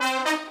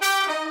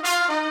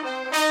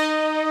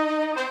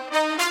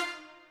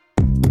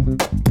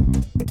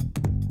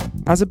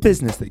As a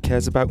business that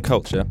cares about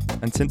culture,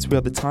 and since we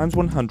are the Times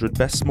 100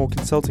 Best Small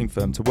Consulting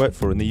Firm to work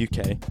for in the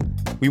UK,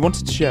 we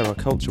wanted to share our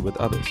culture with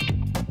others.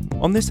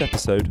 On this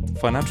episode,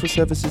 Financial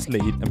Services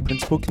Lead and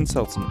Principal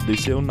Consultant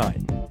Lucille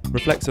Knight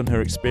reflects on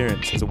her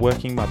experience as a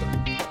working mother.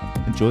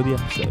 Enjoy the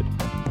episode.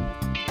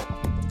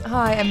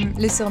 Hi, I'm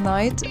Lucille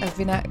Knight. I've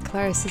been at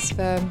Claris's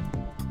firm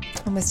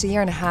almost a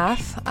year and a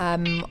half.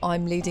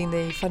 I'm leading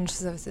the financial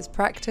services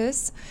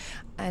practice,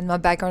 and my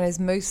background is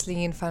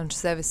mostly in financial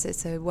services,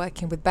 so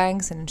working with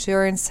banks and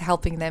insurance,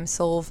 helping them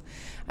solve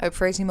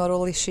operating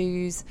model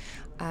issues,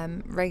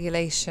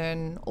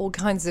 regulation, all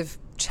kinds of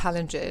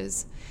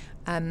challenges.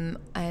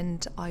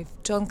 And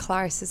I've joined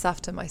Claris's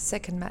after my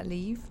second mat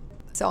leave.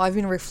 So I've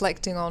been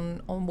reflecting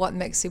on what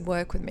makes it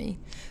work with me.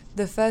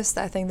 The first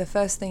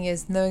thing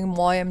is knowing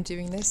why I'm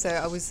doing this.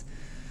 So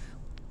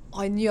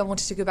I knew I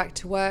wanted to go back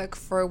to work.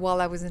 For a while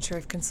I wasn't sure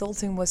if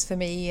consulting was for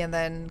me, and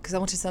then because I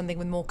wanted something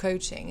with more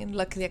coaching, and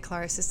luckily at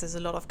Claris's there's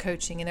a lot of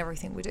coaching in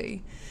everything we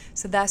do.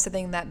 So that's the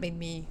thing that made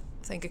me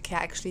think, okay,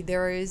 actually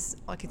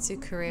I could see a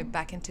career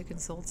back into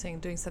consulting,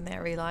 doing something I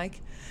really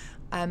like.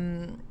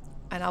 And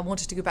I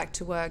wanted to go back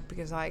to work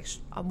because I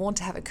want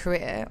to have a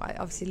career. I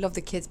obviously love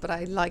the kids, but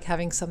I like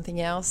having something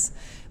else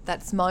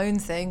that's my own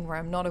thing, where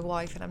I'm not a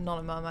wife and I'm not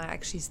a mum. I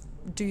actually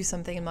do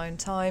something in my own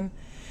time.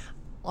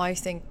 I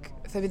think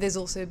for me there's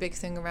also a big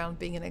thing around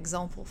being an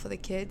example for the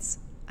kids.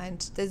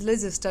 And there's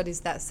loads of studies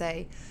that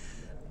say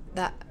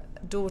that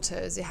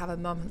daughters who have a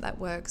mum that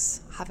works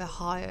have a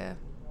higher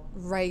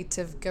rate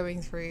of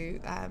going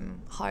through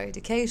higher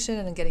education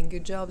and getting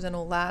good jobs and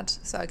all that.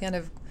 So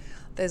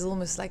there's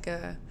almost like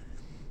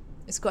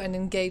it's quite an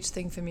engaged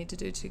thing for me to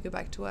do, to go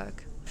back to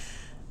work.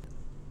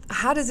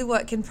 How does it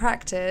work in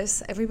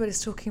practice?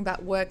 Everybody's talking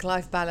about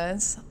work-life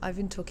balance. I've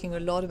been talking a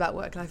lot about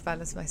work-life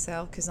balance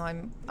myself because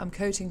I'm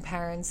coaching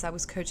parents. I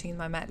was coaching in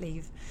my mat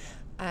leave.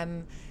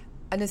 And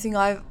the thing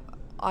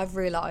I've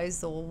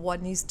realised, or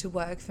what needs to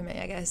work for me,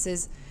 I guess,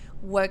 is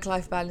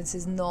work-life balance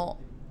is not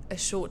a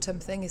short-term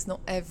thing. It's not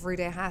every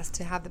day has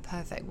to have the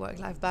perfect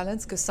work-life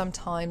balance, because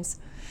sometimes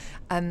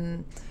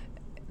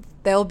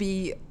there'll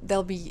be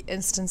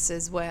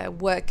instances where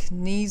work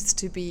needs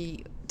to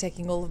be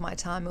taking all of my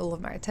time, all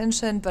of my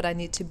attention, but I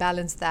need to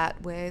balance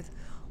that with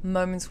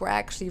moments where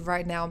actually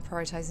right now I'm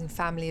prioritizing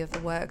family over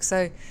work.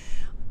 So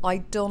I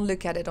don't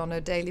look at it on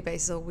a daily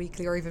basis or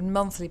weekly or even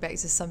monthly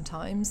basis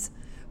sometimes,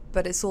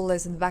 but it's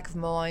always in the back of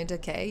my mind,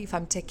 okay, if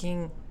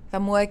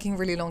I'm working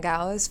really long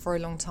hours for a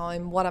long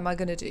time, what am I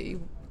going to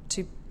do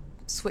to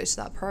switch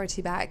that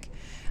priority back?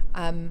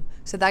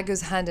 So that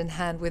goes hand in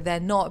hand with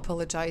them not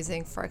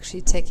apologizing for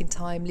actually taking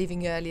time,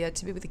 leaving earlier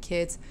to be with the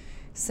kids,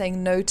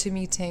 saying no to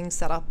meetings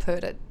that are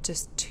put at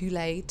just too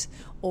late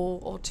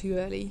or too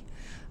early.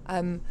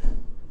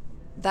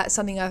 That's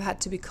something I've had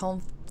to be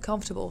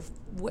comfortable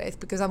with,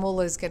 because I'm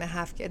always going to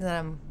have kids and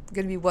I'm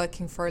going to be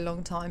working for a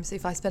long time. So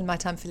if I spend my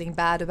time feeling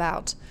bad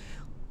about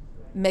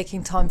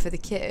making time for the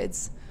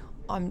kids,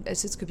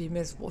 it's just going to be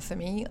miserable for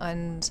me.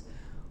 And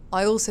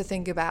I also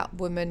think about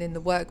women in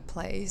the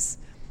workplace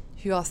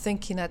who are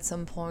thinking at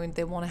some point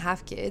they want to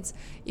have kids.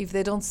 If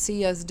they don't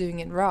see us doing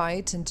it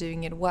right and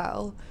doing it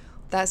well,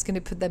 that's going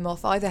to put them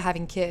off either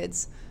having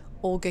kids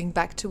or going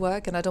back to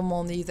work, and I don't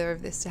want either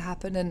of this to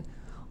happen. And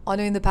I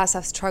know in the past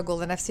I've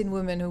struggled, and I've seen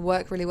women who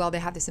work really well, they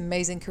have this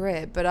amazing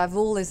career, but I've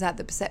always had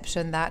the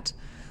perception that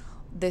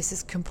this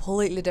is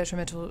completely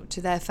detrimental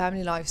to their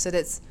family life, so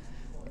that's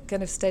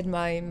kind of stayed in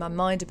my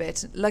mind a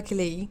bit.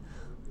 Luckily,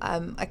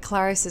 at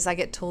Claris's I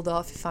get told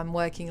off if I'm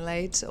working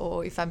late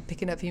or if I'm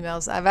picking up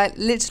emails.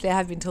 I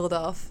have been told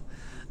off.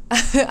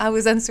 I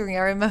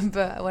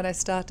remember when I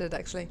started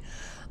actually,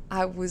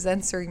 I was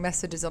answering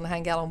messages on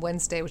Hangout on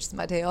Wednesday, which is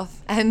my day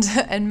off, and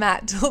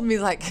Matt told me,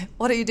 like,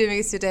 what are you doing?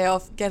 It's your day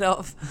off, get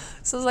off.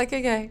 So I was like,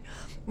 okay,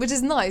 which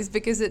is nice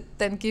because it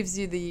then gives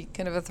you the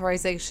kind of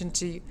authorization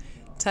to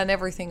turn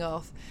everything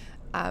off.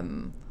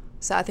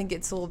 So I think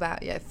it's all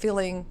about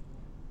feeling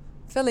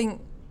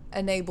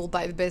enabled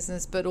by the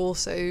business, but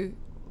also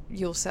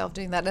yourself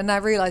doing that. And I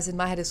realized in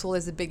my head it's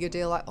always a bigger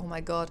deal, like, oh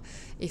my god,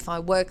 if I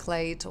work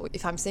late or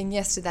if I'm saying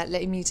yes to that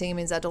late meeting, it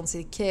means I don't see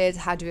the kids.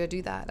 How do I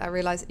do that? I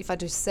realized if I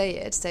just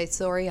say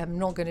sorry, I'm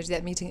not going to do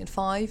that meeting at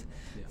 5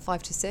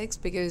 to 6,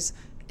 because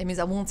it means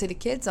I won't see the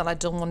kids and I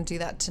don't want to do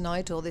that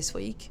tonight or this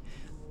week.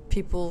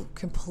 People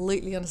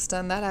completely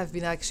understand that. I've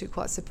been actually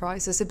quite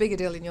surprised. So it's a bigger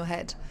deal in your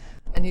head,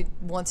 and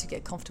once you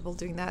get comfortable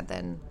doing that,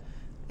 then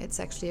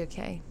it's actually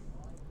okay.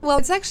 Well,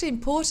 it's actually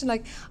important.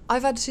 Like,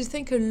 I've had to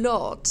think a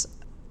lot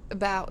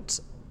about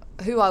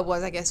who I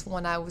was, I guess,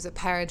 when I was a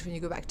parent, when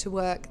you go back to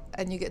work,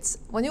 and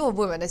when you're a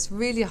woman, it's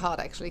really hard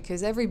actually,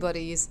 because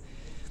everybody's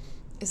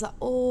like,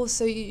 oh,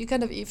 so you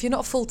kind of, if you're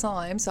not full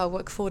time, so I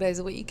work 4 days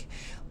a week,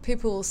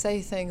 people will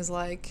say things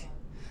like,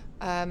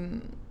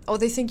 or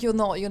they think you're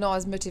not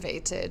as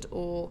motivated,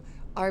 or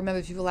I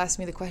remember people ask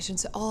me the question,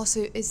 so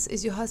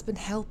is your husband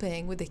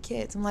helping with the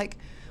kids? I'm like,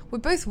 we're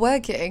both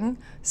working,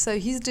 so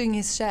he's doing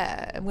his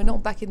share, and we're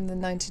not back in the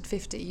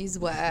 1950s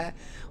where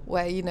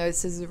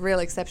this is a real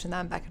exception that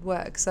I'm back at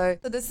work. So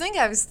the thing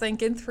I was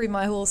thinking through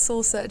my whole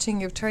soul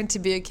searching of trying to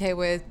be okay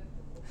with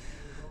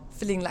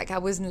feeling like I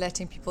wasn't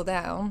letting people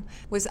down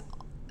was,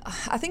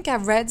 I think I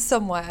read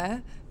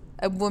somewhere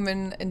a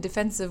woman in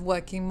defense of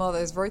working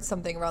mothers wrote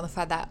something around the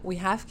fact that we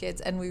have kids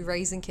and we're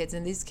raising kids,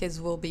 and these kids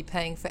will be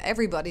paying for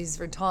everybody's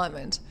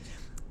retirement,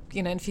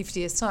 in 50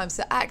 years' time.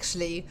 So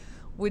actually,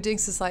 we're doing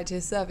society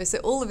a service. So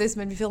all of this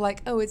made me feel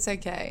like, oh, it's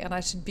okay, and I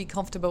should be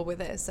comfortable with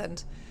this,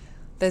 and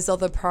there's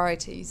other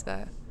priorities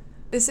there.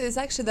 This is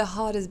actually the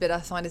hardest bit I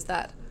find, is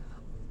that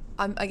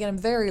I'm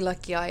very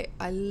lucky. I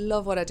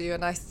love what I do,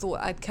 and I thought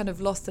I'd kind of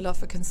lost a love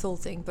for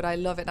consulting, but I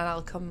love it, and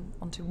I'll come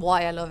on to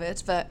why I love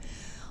it. But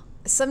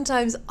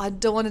sometimes I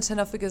don't want to turn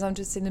off because I'm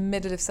just in the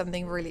middle of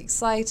something really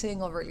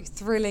exciting or really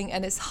thrilling,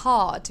 and it's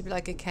hard to be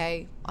like,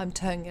 okay, I'm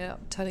turning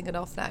it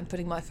off now and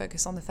putting my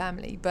focus on the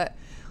family. But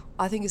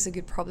I think it's a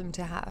good problem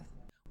to have.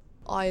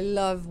 I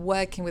love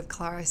working with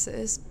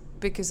Clarisses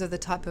because of the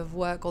type of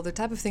work or the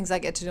type of things I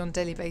get to do on a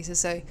daily basis.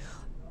 So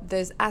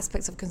there's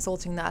aspects of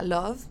consulting that I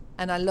love,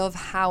 and I love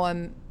how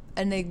I'm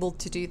enabled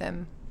to do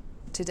them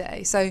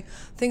today. So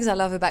things I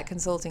love about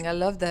consulting, I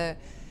love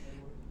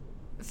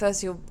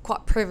first, you're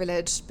quite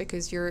privileged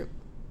because you're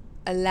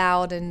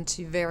allowed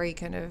into very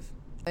kind of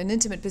an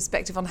intimate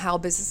perspective on how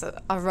businesses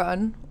are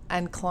run,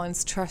 and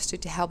clients trust you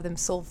to help them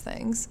solve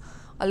things.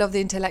 I love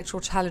the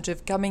intellectual challenge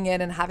of coming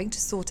in and having to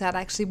sort out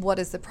actually what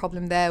is the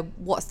problem there,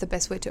 what's the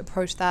best way to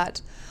approach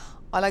that.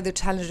 I like the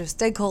challenge of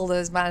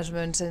stakeholders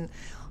management and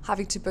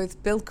having to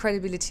both build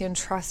credibility and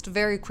trust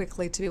very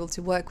quickly to be able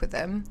to work with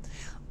them.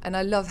 And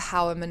I love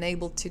how I'm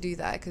enabled to do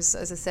that because,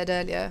 as I said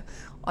earlier,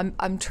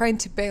 I'm trying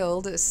to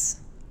build this.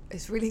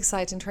 It's really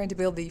exciting trying to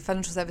build the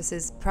financial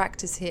services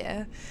practice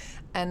here.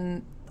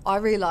 And I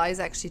realise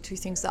actually two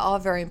things that are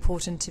very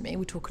important to me.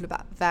 We talk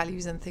about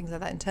values and things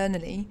like that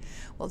internally.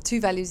 Well, two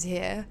values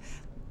here.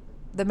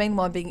 The main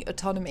one being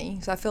autonomy.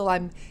 So I feel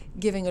I'm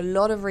giving a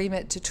lot of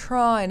remit to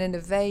try and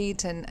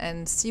innovate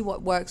and see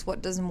what works,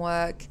 what doesn't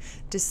work,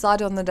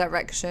 decide on the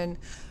direction,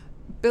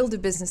 build a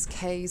business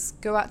case,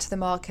 go out to the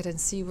market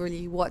and see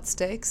really what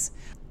sticks.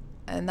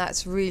 And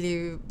that's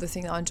really the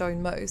thing that I enjoy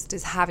most,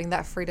 is having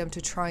that freedom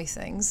to try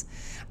things.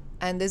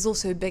 And there's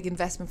also a big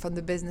investment from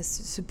the business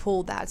to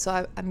support that.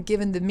 So I'm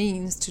given the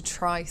means to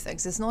try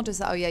things. It's not just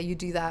that, oh yeah, you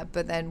do that,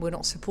 but then we're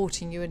not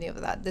supporting you, any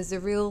of that. There's a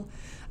real,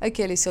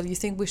 okay, Lucille, you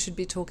think we should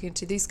be talking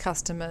to these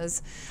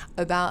customers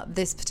about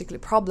this particular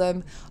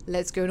problem.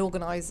 Let's go and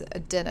organize a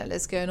dinner.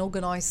 Let's go and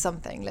organize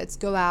something. Let's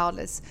go out.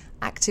 Let's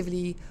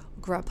actively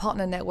grow a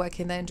partner network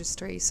in the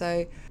industry.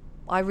 So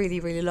I really,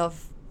 really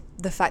love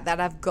the fact that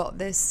I've got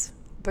this,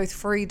 both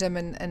freedom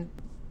and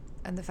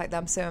the fact that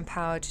I'm so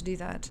empowered to do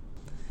that.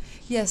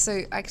 Yeah,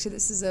 so actually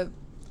this is a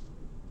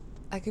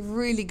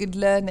really good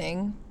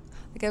learning.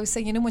 Like I was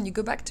saying, when you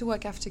go back to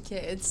work after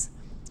kids,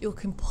 you're a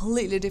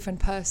completely different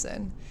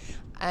person.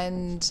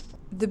 And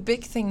the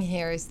big thing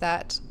here is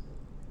that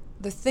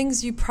the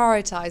things you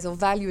prioritize or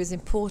value as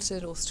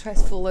important or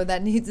stressful or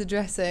that needs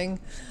addressing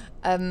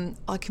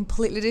are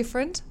completely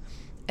different.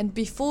 And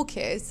before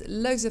kids,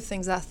 loads of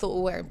things I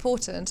thought were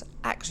important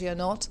actually are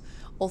not,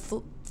 or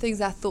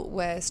things I thought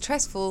were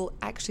stressful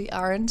actually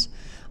aren't.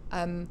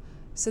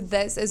 So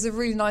there's a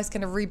really nice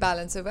kind of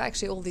rebalance of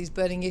actually all these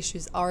burning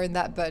issues aren't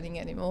that burning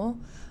anymore.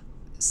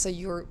 So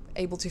you're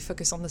able to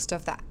focus on the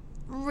stuff that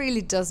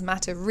really does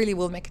matter, really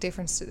will make a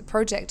difference to the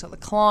project or the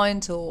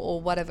client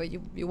or whatever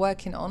you're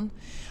working on,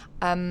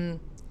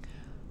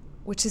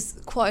 which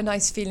is quite a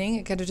nice feeling.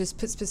 It kind of just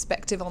puts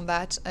perspective on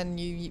that, and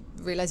you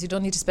realize you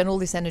don't need to spend all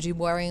this energy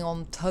worrying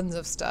on tons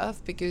of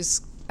stuff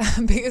because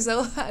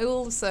I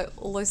also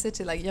always say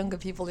to like younger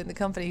people in the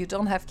company who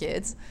don't have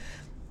kids,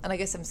 and I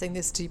guess I'm saying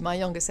this to my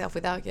younger self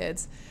without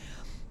kids,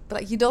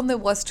 but like you don't know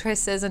what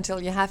stress is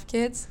until you have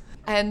kids.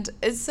 And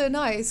it's so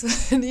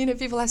nice when,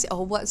 people ask you,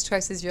 oh, what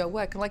stresses you at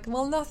work? I'm like,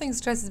 well, nothing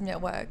stresses me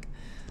at work.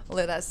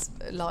 Although that's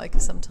like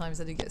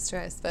sometimes I do get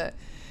stressed, but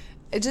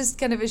it just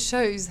kind of, it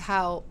shows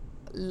how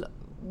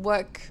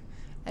work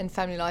and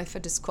family life are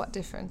just quite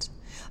different.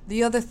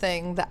 The other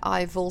thing that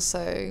I feel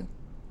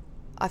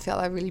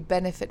I really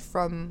benefit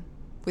from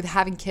with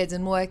having kids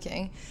and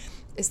working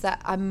is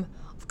that I've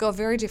got a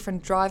very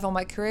different drive on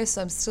my career,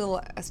 so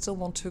I still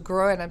want to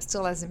grow, and I'm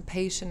still as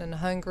impatient and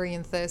hungry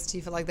and thirsty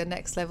for like the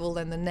next level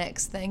and the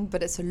next thing,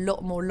 but it's a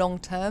lot more long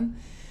term.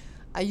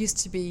 I used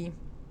to be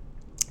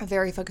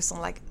very focused on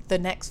like the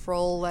next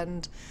role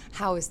and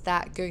how is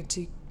that going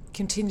to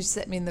continue to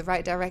set me in the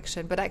right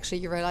direction, but actually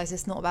you realize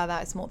it's not about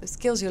that. It's more the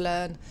skills you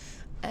learn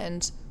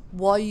and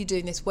why are you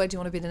doing this? Where do you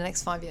want to be in the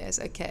next 5 years?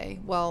 Okay,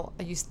 well,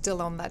 are you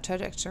still on that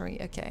trajectory?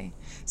 Okay,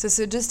 so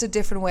just a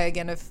different way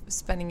again of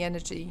spending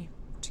energy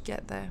to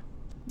get there.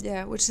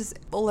 Yeah, which is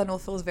all in all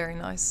feels very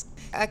nice.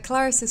 At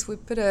Clarisses, we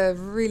put a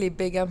really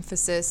big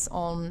emphasis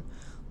on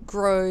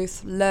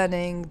growth,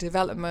 learning,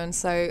 development.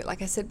 So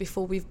like I said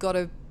before, we've got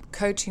a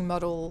coaching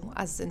model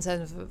as in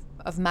terms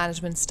of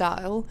management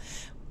style,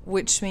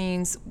 which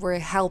means we're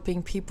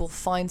helping people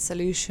find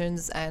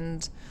solutions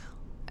and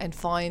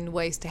find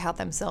ways to help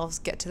themselves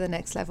get to the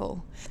next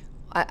level.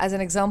 As an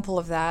example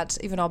of that,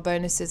 even our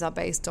bonuses are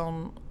based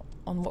on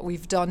what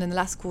we've done in the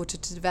last quarter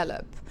to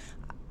develop.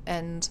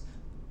 And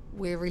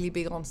we're really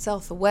big on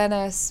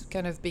self-awareness,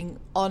 kind of being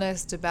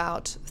honest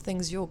about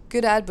things you're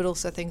good at, but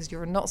also things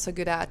you're not so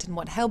good at, and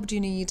what help do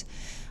you need,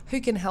 who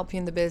can help you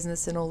in the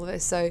business, and all of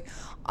this. So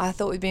I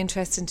thought it would be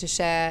interesting to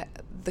share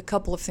the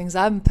couple of things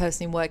I'm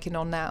personally working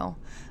on now.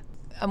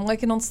 I'm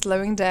working on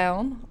slowing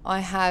down.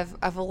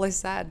 I've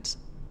always had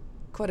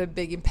quite a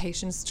big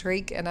impatience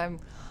streak, and I'm,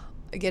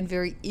 again,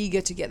 very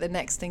eager to get the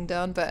next thing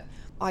done, but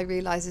I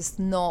realize it's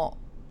not,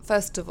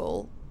 first of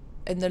all,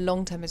 in the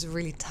long term, it's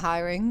really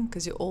tiring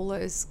because you're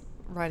always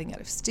running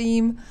out of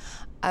steam.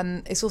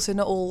 It's also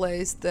not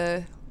always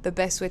the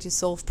best way to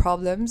solve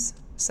problems.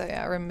 So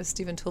I remember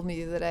Stephen told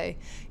me the other day,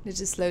 you need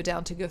to slow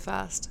down to go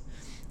fast.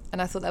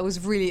 And I thought that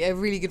was really a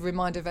really good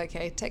reminder of,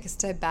 okay, take a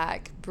step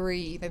back,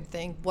 breathe, and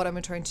think, what am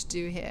I trying to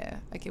do here?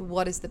 Okay,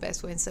 what is the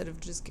best way, instead of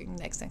just going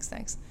next.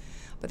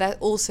 But that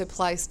also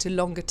applies to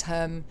longer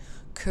term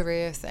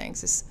career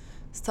things. Is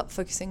stop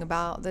focusing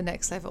about the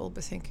next level,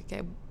 but think,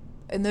 okay,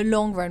 in the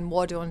long run,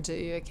 what do I want to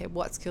do? Okay,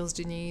 what skills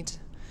do you need?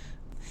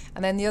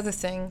 And then the other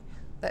thing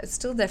that's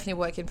still definitely a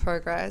work in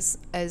progress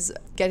is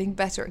getting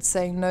better at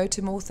saying no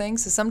to more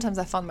things. So sometimes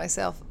I find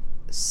myself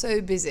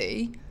so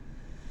busy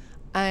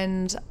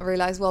and I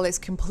realize, well, it's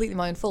completely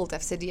my own fault.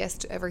 I've said yes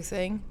to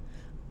everything.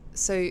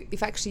 So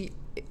if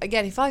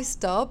I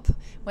stop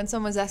when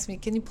someone's asked me,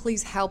 can you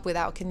please help with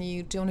that? Do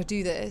you want to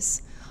do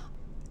this?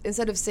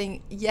 Instead of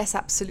saying, yes,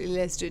 absolutely,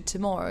 let's do it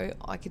tomorrow,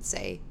 I could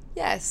say,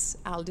 yes,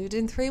 I'll do it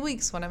in 3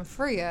 weeks when I'm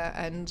freer,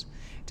 and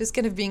just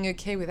kind of being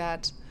okay with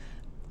that.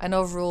 And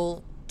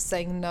overall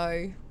saying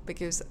no,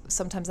 because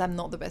sometimes I'm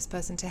not the best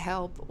person to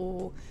help,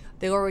 or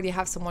they already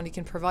have someone who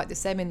can provide the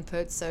same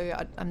input, so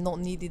I'm not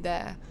needed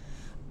there.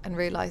 And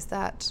realize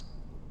that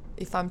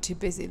if I'm too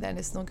busy, then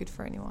it's not good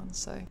for anyone.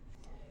 So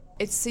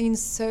it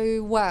seems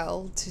so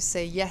well to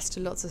say yes to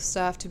lots of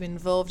stuff, to be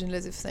involved in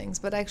loads of things,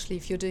 but actually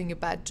if you're doing a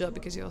bad job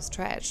because you're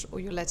stretched or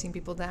you're letting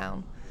people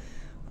down,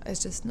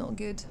 it's just not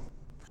good.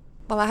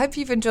 Well, I hope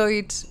you've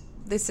enjoyed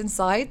this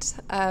insight.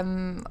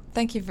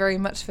 Thank you very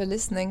much for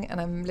listening, and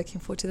I'm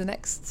looking forward to the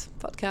next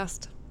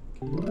podcast.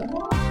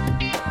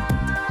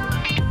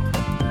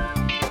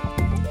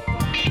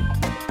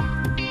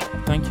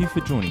 Thank you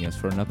for joining us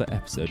for another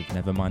episode of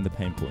Never Mind the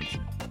Pain Points.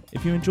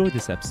 If you enjoyed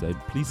this episode,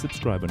 please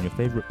subscribe on your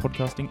favourite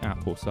podcasting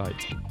app or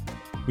site.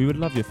 We would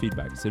love your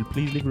feedback, so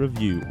please leave a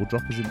review or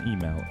drop us an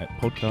email at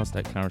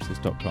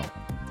podcast@clarisys.com.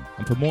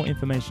 And for more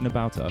information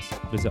about us,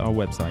 visit our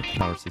website,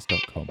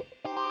 clarisys.com.